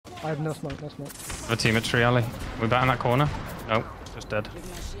I have no smoke, no smoke. A team at tree alley. We back in that corner? Nope, just dead.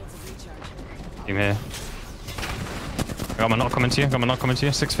 Team here. I got my knock coming to you,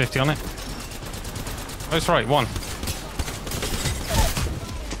 650 on it. Oh, it's right, 1.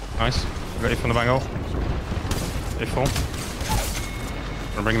 Nice. Ready from the bang hole. Hit full.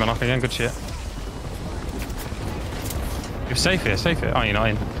 Gonna bring him a knock again, good shit. You're safe here, safe here. Oh, you're not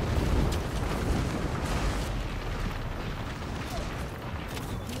in.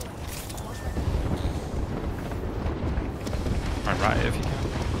 Right, if you can.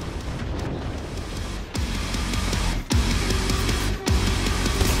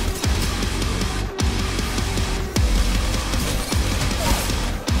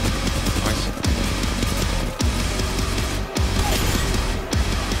 Nice.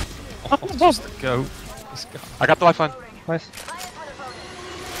 Just go. Let's go. I got the lifeline. Nice.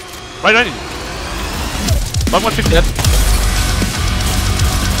 Right, right. 150 dead.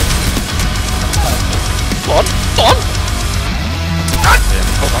 On. Yeah,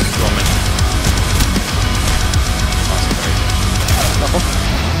 hold on, go on, mate. That's crazy.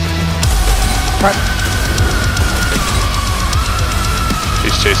 Right.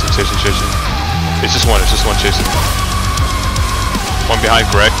 He's chasing. It's just one chasing. One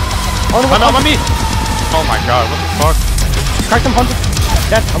behind Greg. Oh no, on me! Oh my god, what the fuck? Cracked him, 100.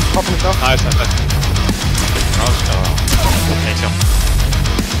 Dead, I'm popping myself. Nice. Let's go. Thanks, yo.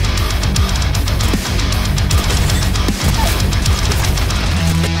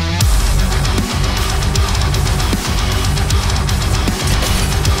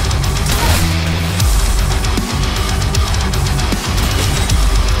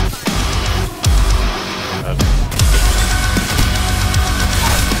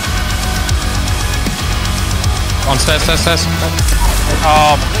 On stairs.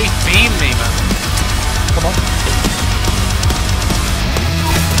 Oh, he beamed me, man. Come on.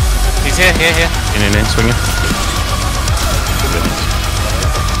 He's here. In, swinging. He's in there.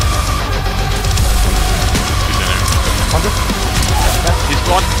 100. He's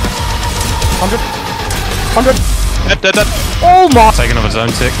gone. 100. Dead. Oh my! Take another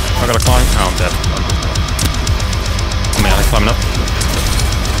zone tick. I gotta climb. Oh, I'm dead. I'm climbing up.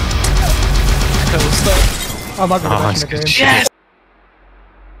 Oh my god, Oh, nice. the game. Yes!